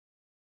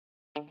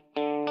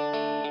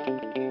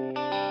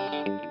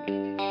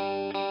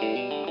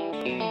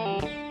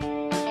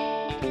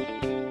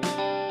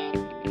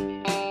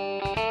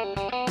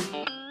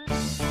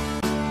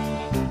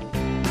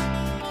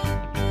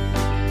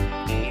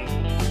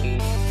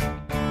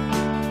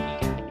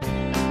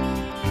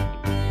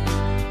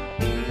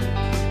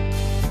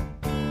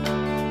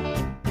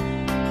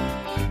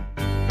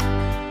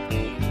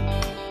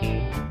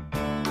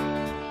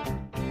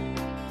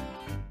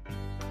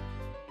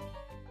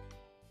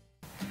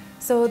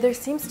So there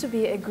seems to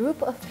be a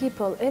group of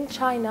people in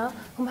China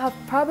whom have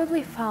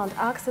probably found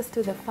access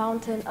to the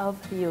fountain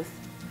of youth.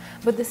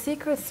 But the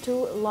secrets to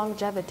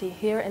longevity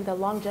here in the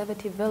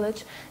longevity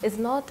village is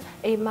not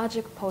a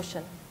magic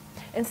potion.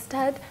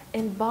 Instead,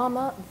 in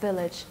Bama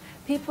village,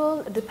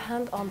 people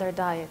depend on their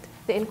diet.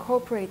 They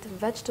incorporate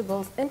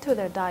vegetables into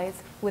their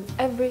diets with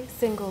every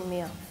single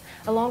meal.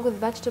 Along with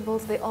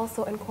vegetables, they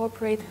also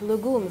incorporate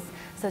legumes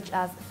such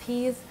as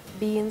peas,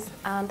 beans,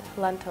 and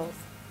lentils.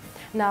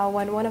 Now,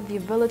 when one of the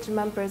village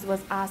members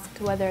was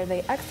asked whether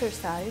they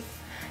exercise,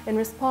 in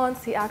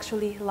response, he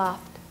actually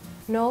laughed.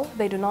 No,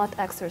 they do not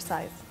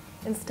exercise.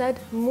 Instead,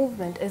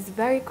 movement is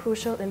very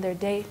crucial in their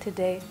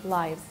day-to-day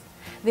lives.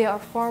 They are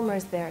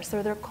farmers there,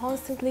 so they're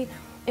constantly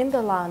in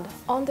the land,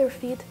 on their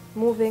feet,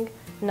 moving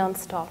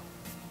non-stop.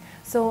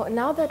 So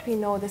now that we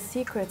know the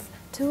secrets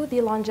to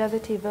the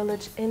longevity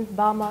village in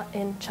Bama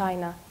in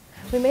China,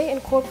 we may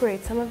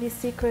incorporate some of these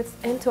secrets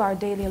into our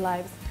daily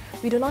lives.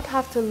 We do not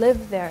have to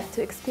live there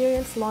to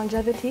experience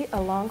longevity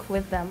along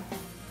with them.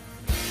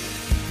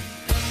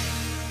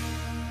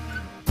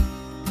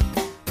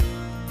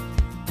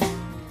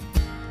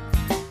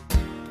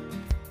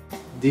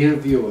 Dear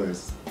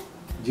viewers,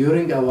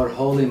 during our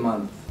holy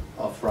month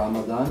of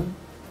Ramadan,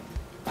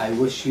 I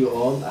wish you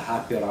all a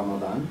happy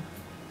Ramadan,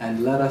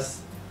 and let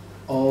us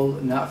all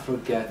not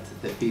forget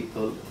the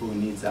people who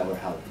needs our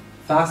help.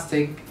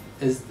 Fasting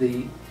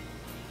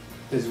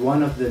is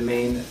one of the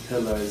main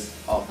pillars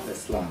of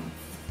Islam.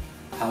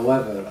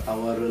 However,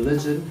 our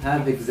religion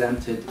have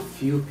exempted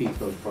few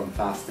people from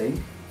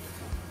fasting.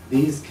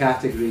 These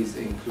categories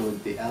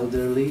include the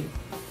elderly,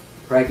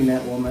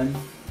 pregnant women,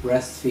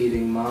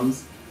 breastfeeding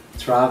moms,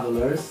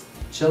 travelers,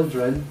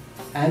 children,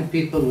 and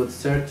people with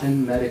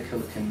certain medical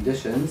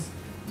conditions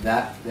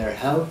that their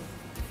health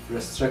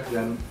restrict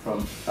them from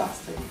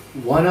fasting.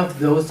 One of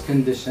those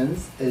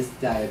conditions is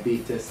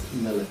diabetes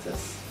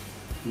mellitus.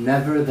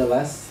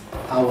 Nevertheless,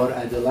 our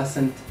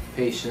adolescent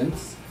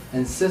patients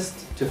insist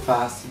to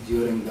fast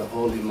during the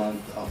holy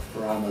month of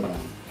Ramadan,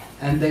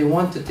 and they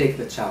want to take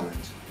the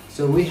challenge.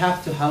 So we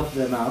have to help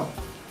them out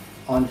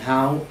on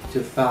how to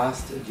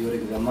fast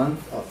during the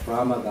month of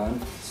Ramadan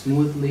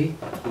smoothly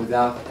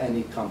without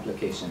any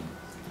complication.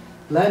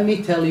 Let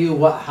me tell you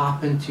what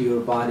happened to your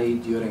body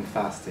during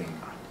fasting.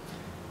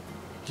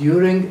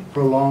 During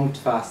prolonged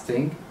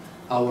fasting,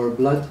 our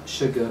blood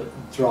sugar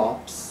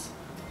drops,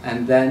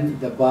 and then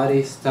the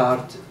body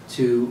starts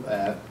to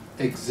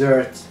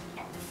exert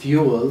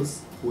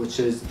fuels, which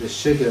is the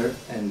sugar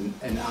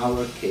in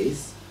our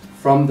case,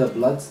 from the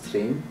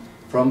bloodstream,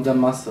 from the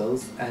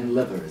muscles and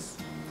livers.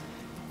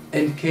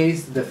 In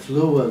case the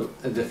fuel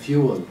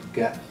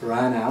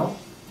ran out,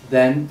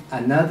 then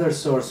another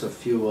source of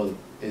fuel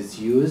is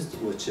used,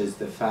 which is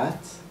the fat.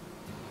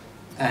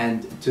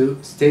 And to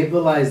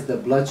stabilize the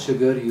blood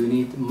sugar, you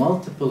need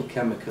multiple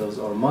chemicals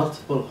or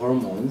multiple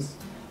hormones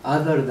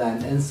other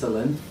than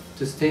insulin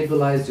to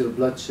stabilize your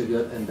blood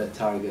sugar in the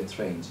target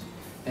range.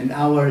 In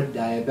our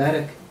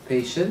diabetic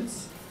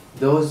patients,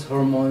 those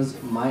hormones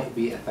might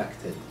be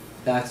affected.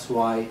 That's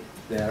why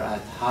they're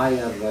at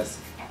higher risk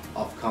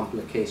of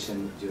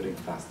complication during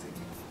fasting.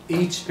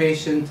 Each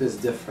patient is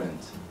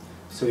different,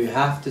 so you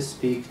have to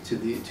speak to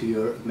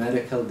your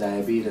medical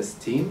diabetes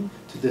team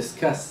to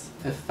discuss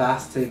if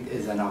fasting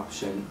is an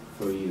option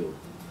for you.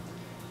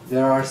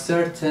 There are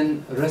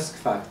certain risk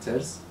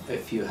factors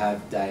if you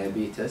have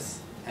diabetes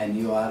and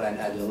you are an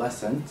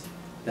adolescent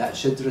that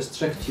should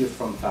restrict you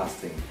from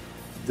fasting.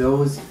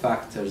 Those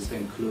factors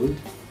include,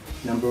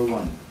 number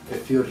one,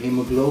 if your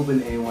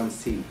hemoglobin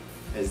A1C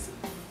is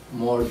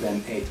more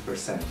than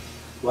 8%.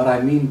 What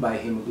I mean by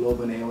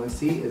hemoglobin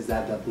A1C is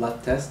that the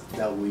blood test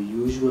that we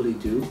usually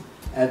do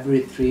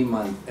every 3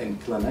 months in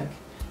clinic,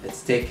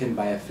 it's taken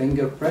by a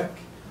finger prick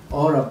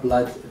or a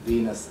blood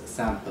venous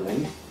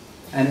sampling,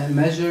 and it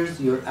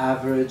measures your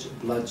average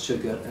blood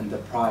sugar in the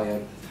prior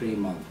 3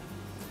 months.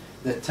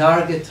 The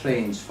target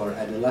range for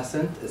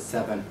adolescent is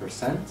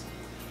 7%,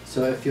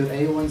 so if your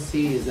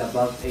A1C is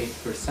above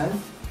 8%,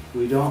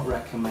 we don't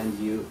recommend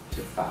you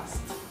to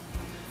fast.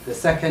 The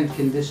second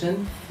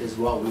condition is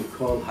what we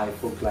call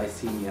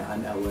hypoglycemia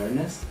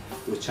unawareness,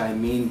 which I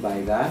mean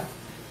by that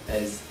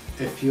is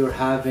if you're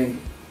having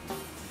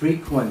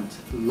frequent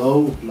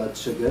low blood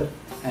sugar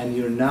and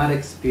you're not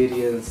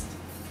experienced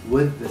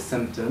with the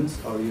symptoms,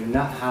 or you're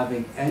not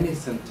having any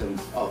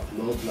symptoms of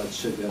low blood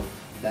sugar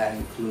that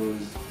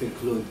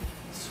include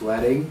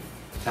sweating,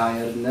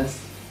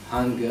 tiredness,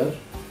 hunger,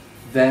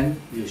 then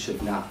you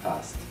should not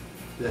fast.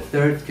 The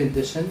third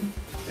condition,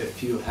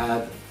 if you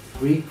have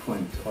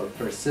frequent or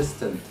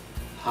persistent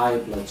high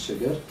blood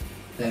sugar,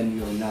 then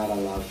you're not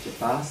allowed to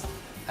fast,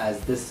 as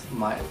this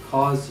might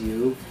cause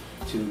you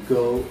to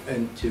go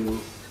into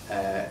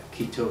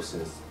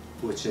ketosis,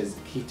 which is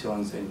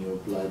ketones in your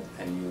blood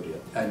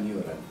and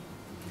urine.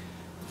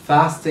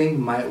 Fasting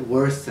might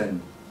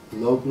worsen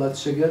low blood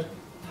sugar.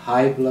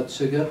 High blood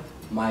sugar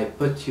might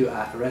put you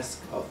at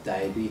risk of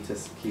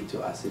diabetes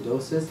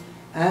ketoacidosis,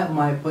 and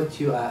might put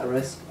you at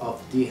risk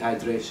of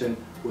dehydration,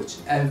 which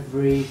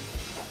every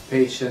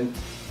patient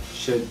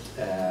should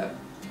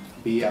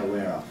be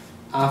aware of.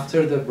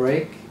 After the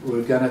break,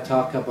 we're going to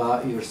talk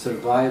about your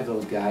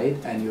survival guide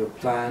and your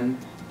plan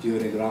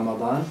during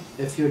Ramadan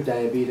if your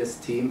diabetes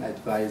team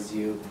advise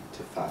you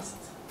to fast.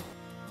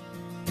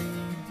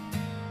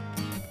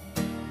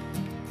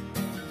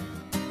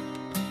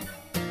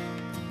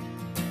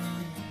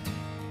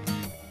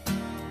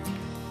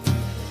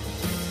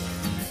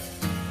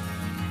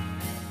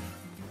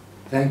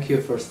 Thank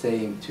you for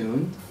staying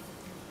tuned.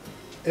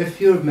 If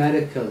your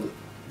medical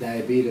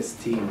diabetes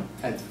team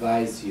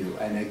advised you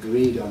and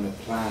agreed on a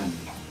plan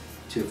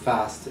to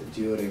fast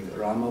during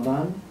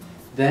Ramadan,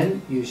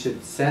 then you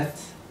should set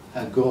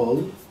a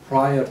goal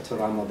prior to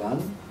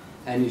Ramadan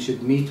and you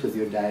should meet with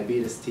your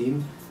diabetes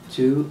team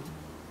to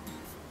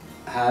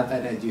have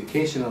an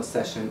educational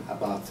session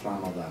about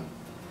Ramadan.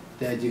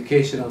 The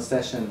educational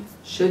session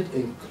should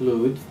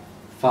include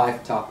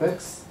 5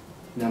 topics.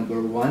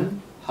 Number 1,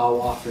 how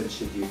often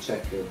should you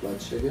check your blood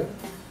sugar?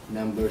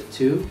 Number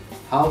 2,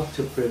 how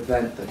to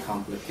prevent the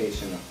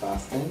complication of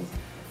fasting.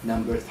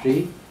 Number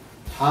 3,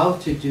 how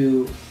to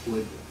do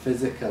with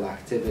physical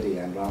activity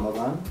in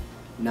Ramadan.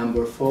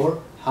 Number 4,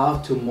 how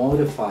to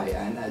modify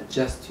and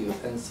adjust your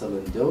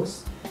insulin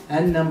dose.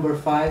 And number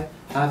 5,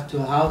 how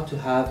to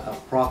have a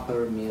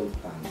proper meal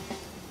plan.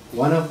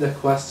 One of the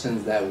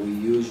questions that we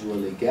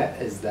usually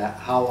get is that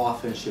how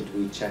often should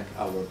we check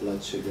our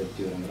blood sugar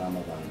during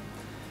Ramadan?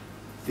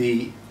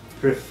 The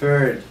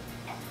preferred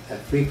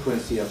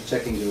frequency of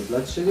checking your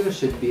blood sugar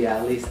should be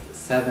at least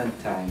 7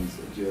 times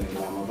during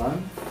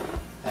Ramadan.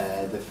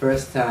 The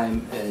first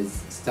time is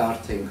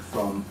starting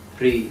from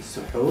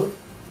pre-suhoor,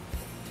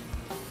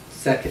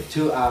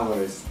 2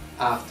 hours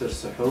after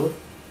suhoor,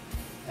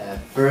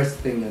 first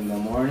thing in the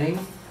morning,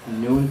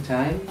 noon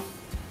time,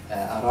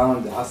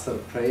 around the Asr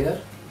prayer,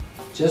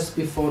 just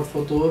before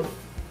futur,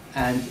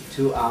 and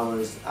 2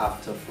 hours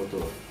after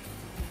futur.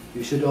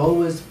 You should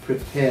always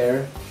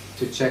prepare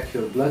to check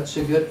your blood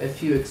sugar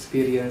if you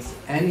experience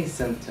any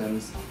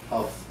symptoms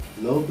of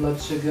low blood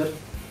sugar,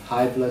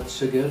 high blood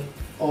sugar,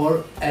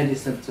 or any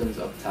symptoms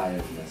of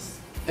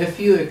tiredness. If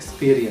you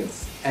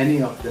experience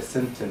any of the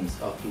symptoms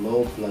of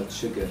low blood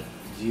sugar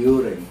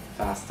during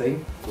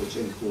fasting, which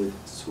include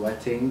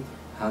sweating,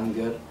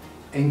 hunger,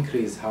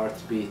 increased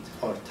heartbeat,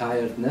 or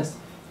tiredness,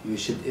 you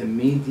should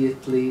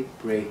immediately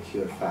break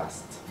your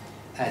fast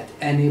at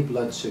any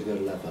blood sugar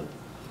level.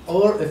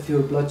 Or if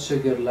your blood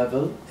sugar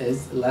level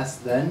is less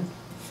than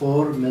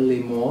 4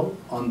 millimole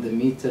on the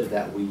meter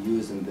that we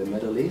use in the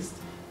Middle East,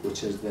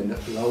 which is the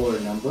lower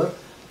number,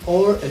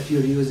 or if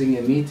you're using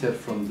a meter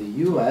from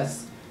the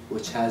US,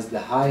 which has the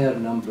higher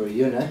number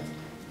unit,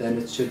 then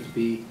it should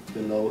be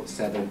below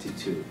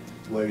 72,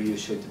 where you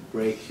should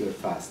break your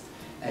fast.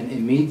 And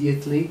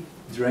immediately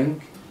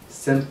drink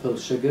simple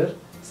sugar,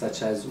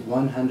 such as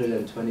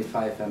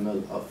 125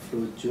 ml of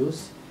fruit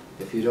juice.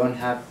 If you don't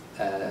have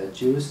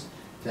juice,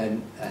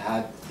 then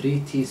have 3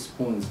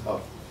 teaspoons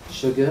of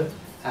sugar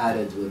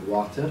added with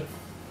water.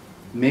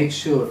 Make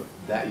sure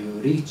that you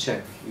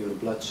recheck your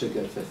blood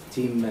sugar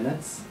 15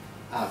 minutes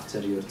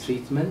after your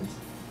treatment,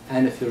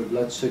 and if your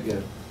blood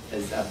sugar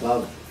is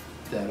above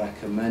the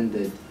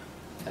recommended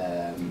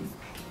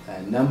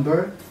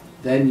number,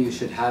 then you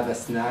should have a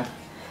snack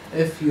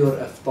if your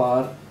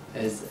iftar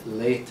is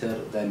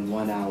later than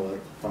 1 hour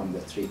from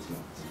the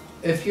treatment.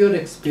 If you're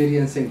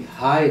experiencing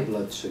high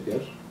blood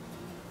sugar,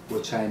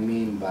 which I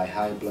mean by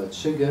high blood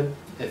sugar,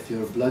 if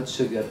your blood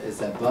sugar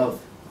is above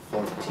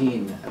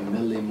 14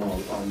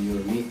 millimole on your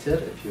meter,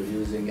 if you're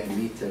using a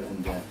meter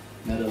in the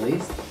Middle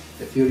East,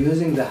 if you're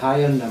using the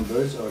higher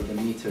numbers or the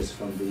meters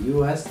from the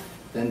US,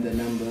 then the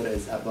number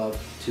is above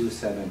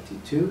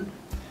 272.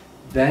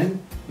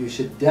 Then you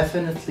should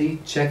definitely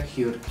check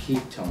your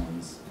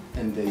ketones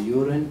in the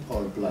urine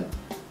or blood.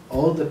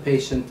 All the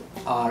patients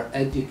are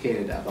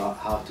educated about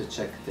how to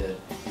check their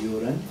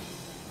urine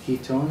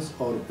ketones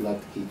or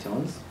blood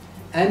ketones.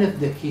 And if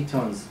the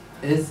ketones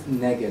is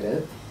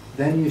negative,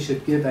 then you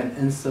should give an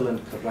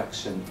insulin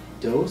correction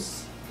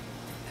dose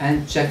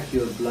and check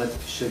your blood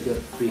sugar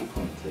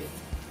frequently.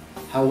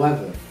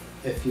 However,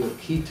 if your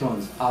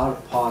ketones are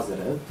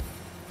positive,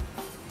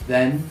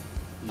 then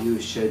you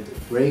should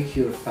break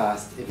your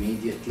fast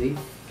immediately,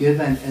 give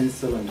an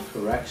insulin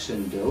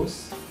correction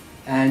dose,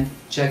 and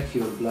check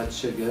your blood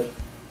sugar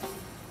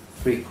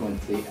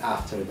frequently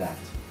after that.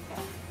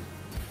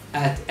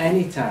 At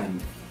any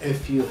time,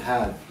 if you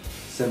have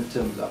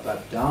symptoms of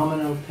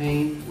abdominal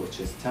pain, which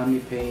is tummy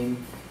pain,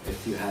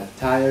 if you have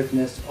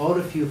tiredness, or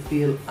if you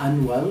feel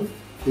unwell,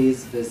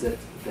 please visit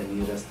the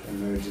nearest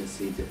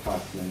emergency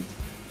department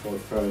for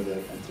further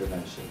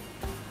intervention.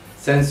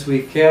 Since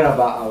we care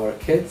about our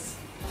kids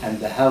and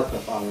the health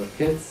of our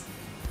kids,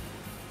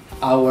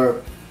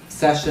 our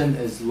session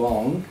is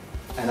long,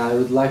 and I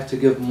would like to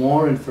give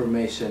more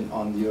information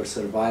on your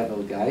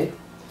survival guide.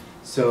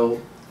 So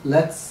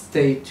let's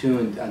stay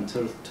tuned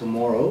until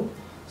tomorrow.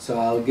 So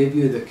I'll give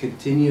you the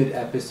continued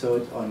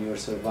episode on your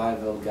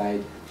survival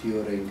guide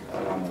during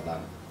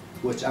Ramadan,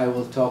 which I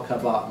will talk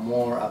about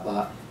more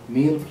about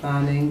meal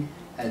planning,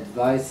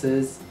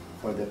 advices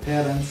for the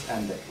parents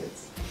and the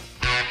kids.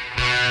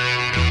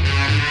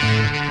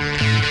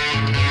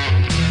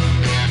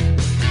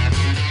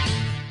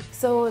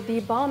 The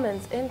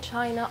Brahmins in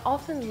China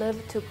often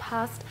live to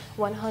past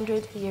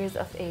 100 years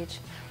of age.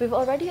 We've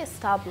already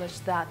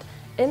established that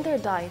in their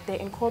diet they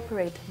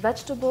incorporate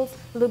vegetables,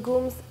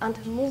 legumes, and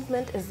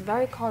movement is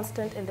very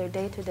constant in their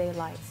day-to-day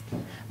lives.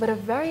 But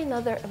a very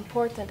another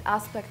important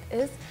aspect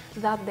is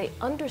that they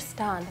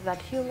understand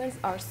that humans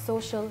are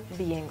social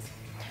beings.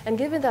 And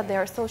given that they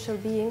are social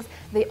beings,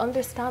 they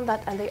understand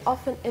that and they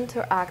often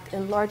interact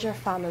in larger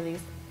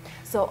families.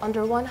 So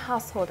under one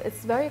household,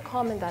 it's very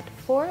common that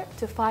 4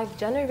 to 5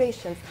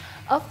 generations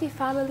of the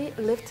family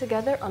live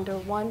together under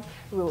one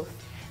roof.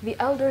 The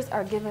elders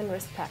are given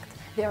respect.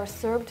 They are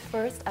served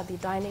first at the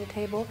dining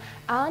table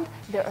and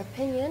their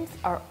opinions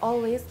are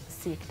always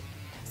sought.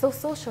 So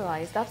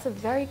socialize, that's a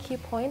very key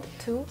point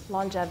to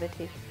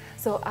longevity.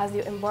 So as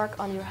you embark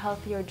on your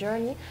healthier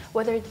journey,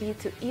 whether it be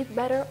to eat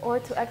better or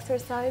to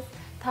exercise,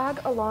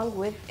 tag along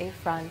with a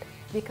friend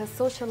because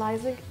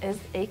socializing is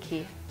a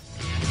key.